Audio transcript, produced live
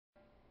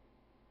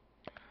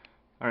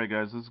Alright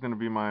guys, this is going to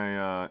be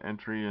my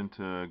entry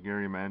into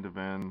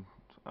Garymandievan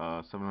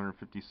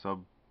 750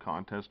 sub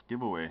contest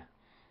giveaway.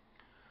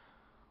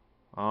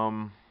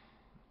 Um,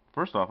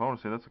 First off, I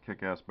want to say that's a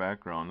kick-ass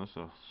background. This is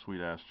a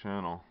sweet-ass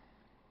channel.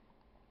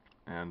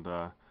 And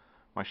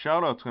my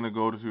shout-out's going to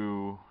go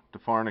to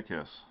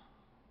Defarnicus.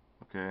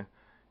 Okay,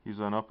 he's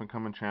an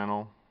up-and-coming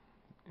channel.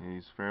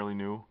 He's fairly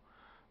new,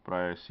 but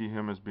I see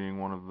him as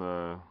being one of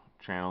the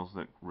channels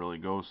that really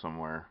goes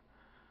somewhere.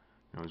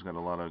 You know, he's got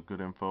a lot of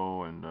good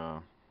info and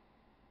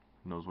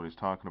knows what he's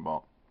talking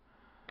about.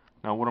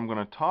 Now, what I'm going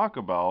to talk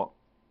about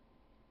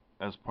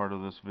as part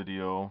of this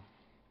video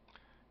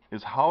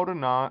is how to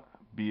not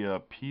be a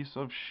piece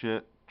of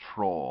shit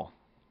troll.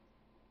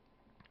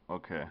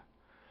 Okay,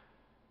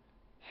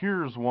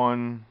 here's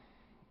one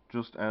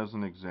just as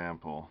an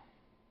example.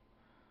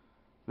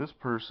 This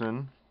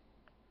person,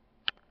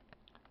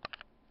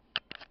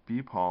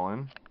 B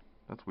Pollen,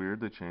 that's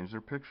weird, they changed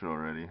their picture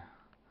already,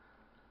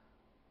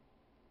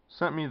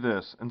 sent me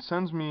this and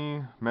sends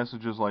me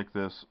messages like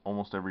this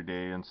almost every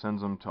day and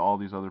sends them to all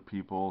these other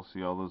people.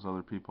 See all those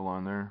other people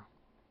on there?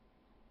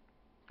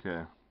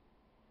 Okay.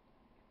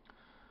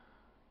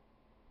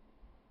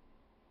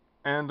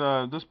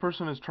 And this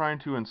person is trying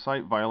to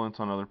incite violence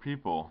on other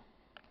people.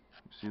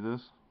 You see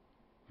this?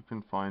 You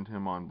can find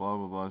him on blah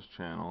blah blah's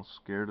channel.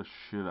 Scare the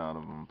shit out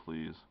of him,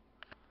 please.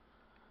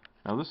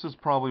 Now this is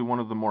probably one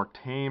of the more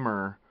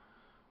tamer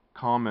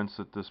comments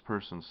that this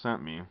person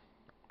sent me,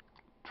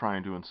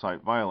 trying to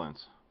incite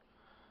violence.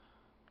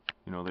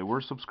 You know, they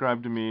were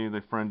subscribed to me, they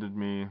friended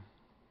me,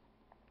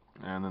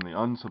 and then they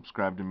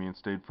unsubscribed to me and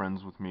stayed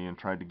friends with me and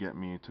tried to get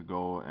me to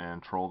go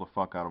and troll the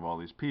fuck out of all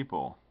these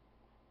people.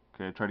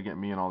 Okay, tried to get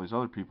me and all these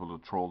other people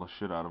to troll the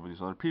shit out of these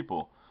other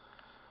people.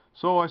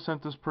 So I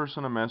sent this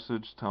person a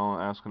message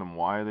asking them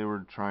why they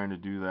were trying to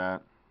do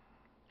that,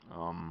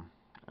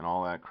 and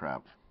all that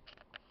crap.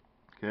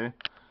 Okay,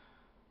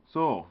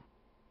 so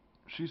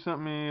she sent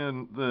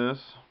me this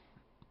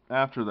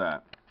after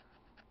that.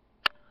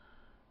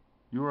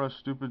 You are a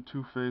stupid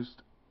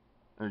two-faced.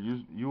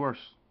 You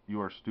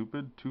are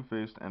stupid,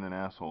 two-faced, and an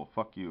asshole.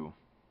 Fuck you.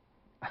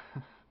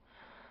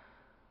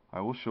 I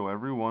will show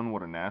everyone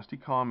what a nasty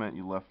comment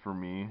you left for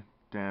me.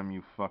 Damn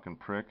you fucking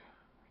prick.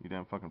 You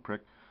damn fucking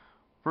prick.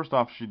 First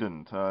off, she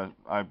didn't. I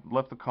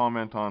left the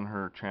comment on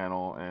her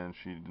channel and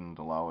she didn't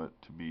allow it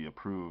to be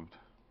approved.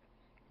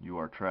 You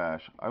are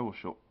trash. I will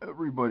show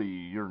everybody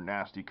your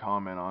nasty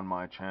comment on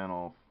my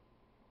channel.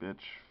 Bitch.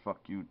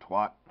 Fuck you,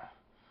 twat.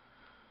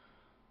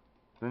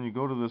 Then you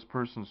go to this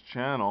person's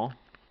channel.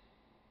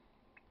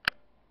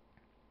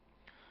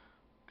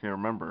 Okay,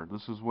 remember,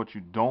 this is what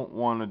you don't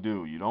want to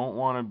do. You don't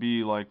want to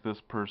be like this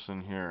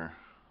person here.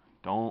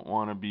 Don't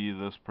want to be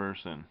this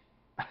person.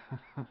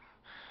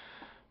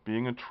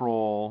 Being a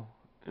troll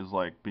is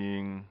like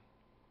being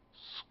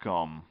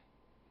scum.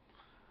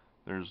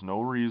 There's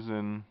no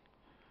reason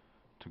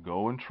to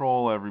go and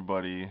troll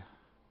everybody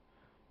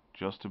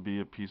just to be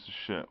a piece of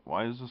shit.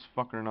 Why is this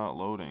fucker not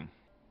loading?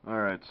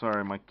 Alright,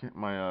 sorry, my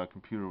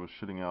computer was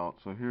shitting out.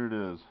 So here it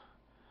is.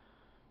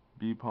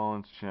 B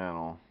Pollen's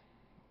channel.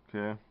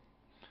 Okay.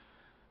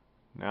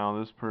 Now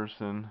this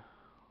person,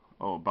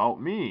 oh,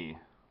 about me.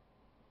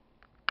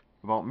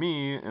 About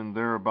me and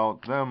their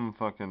about them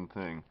fucking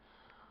thing.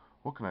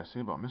 What can I say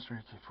about Mr.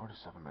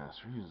 AK-47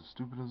 Master? He is as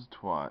stupid as a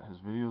twat. His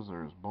videos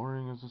are as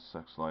boring as his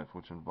sex life,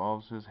 which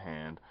involves his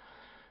hand.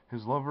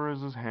 His lover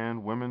is his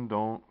hand. Women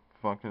don't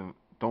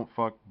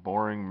fuck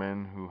boring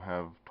men who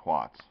have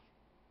twats.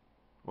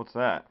 What's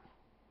that?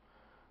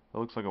 That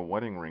looks like a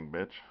wedding ring,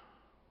 bitch.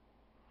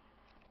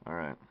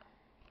 Alright.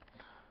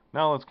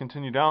 Now let's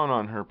continue down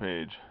on her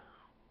page.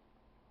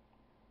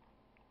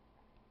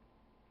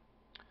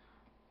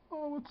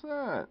 Oh, what's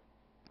that?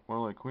 More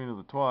like Queen of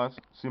the Twats.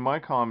 See, my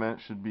comment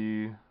should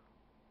be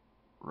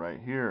right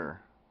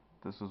here.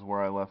 This is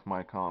where I left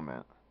my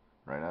comment.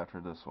 Right after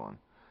this one.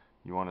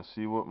 You want to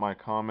see what my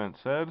comment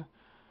said?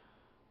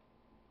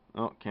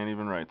 Oh, can't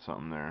even write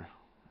something there.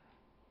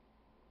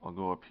 I'll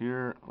go up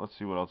here. Let's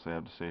see what else they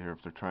have to say here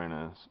if they're trying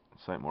to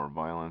incite more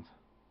violence.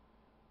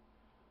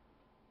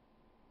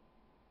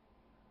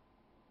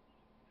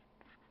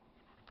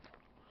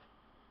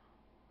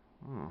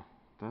 Oh,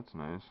 that's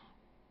nice.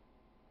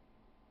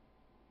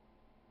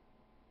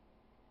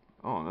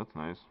 Oh, that's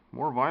nice.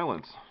 More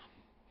violence.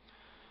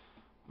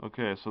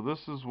 Okay, so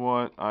this is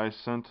what I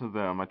sent to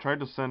them. I tried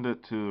to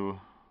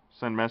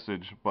send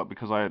message, but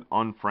because I had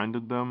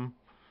unfriended them,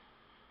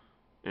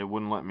 it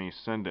wouldn't let me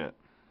send it.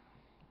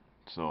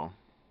 So,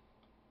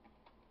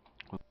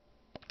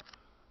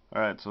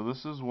 alright, so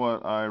this is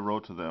what I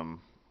wrote to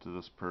them, to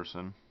this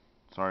person.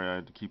 Sorry, I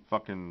had to keep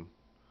fucking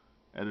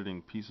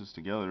editing pieces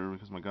together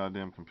because my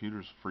goddamn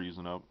computer's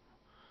freezing up.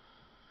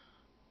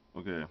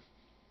 Okay,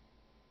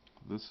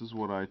 this is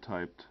what I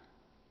typed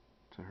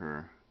to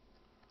her.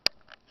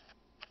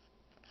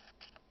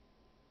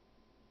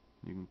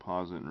 You can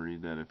pause it and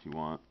read that if you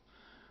want.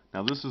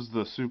 Now this is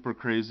the super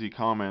crazy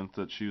comment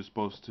that she was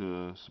supposed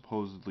to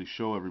supposedly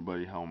show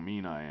everybody how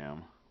mean I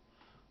am.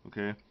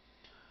 Okay?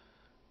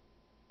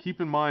 Keep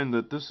in mind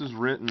that this is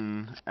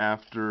written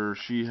after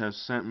she has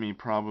sent me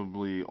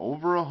probably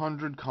over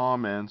 100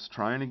 comments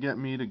trying to get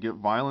me to get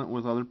violent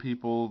with other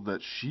people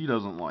that she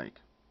doesn't like.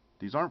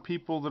 These aren't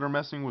people that are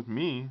messing with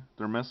me,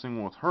 they're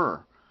messing with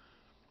her.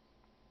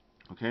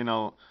 Okay,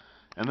 now,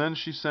 and then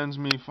she sends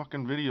me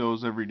fucking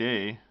videos every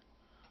day.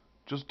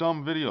 Just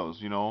dumb videos,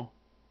 you know?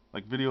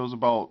 Like videos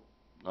about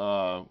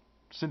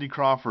Cindy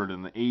Crawford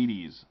in the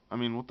 80s. I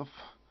mean, what the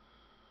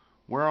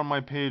where on my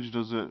page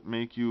does it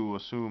make you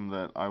assume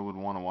that I would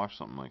want to watch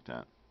something like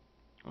that?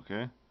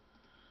 Okay?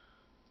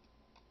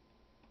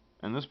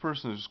 And this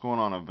person is just going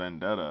on a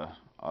vendetta.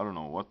 I don't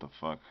know what the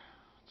fuck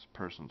this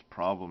person's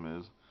problem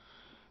is.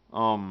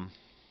 Alright,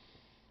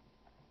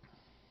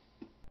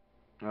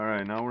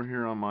 now we're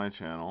here on my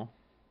channel.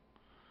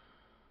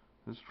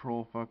 This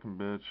troll fucking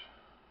bitch.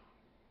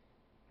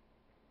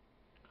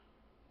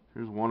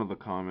 Here's one of the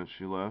comments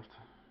she left.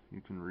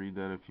 You can read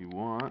that if you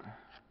want.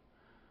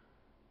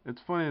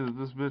 It's funny that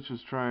this bitch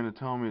is trying to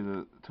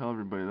tell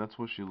everybody that's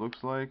what she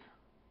looks like.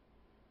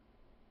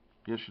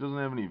 Yet she doesn't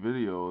have any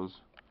videos.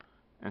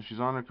 And she's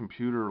on her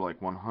computer like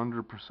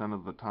 100%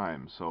 of the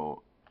time.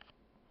 So,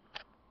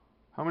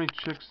 how many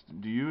chicks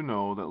do you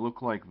know that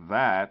look like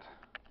that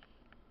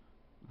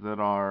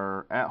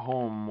are at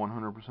home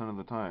 100% of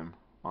the time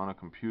on a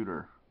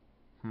computer?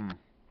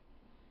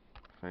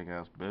 Fake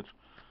ass bitch.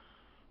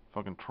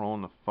 Fucking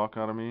trolling the fuck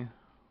out of me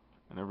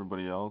and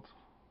everybody else.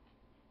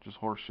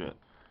 Just horseshit.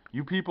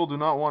 You people do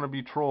not want to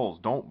be trolls.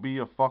 Don't be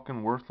a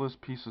fucking worthless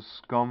piece of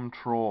scum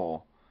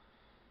troll.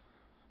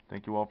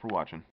 Thank you all for watching.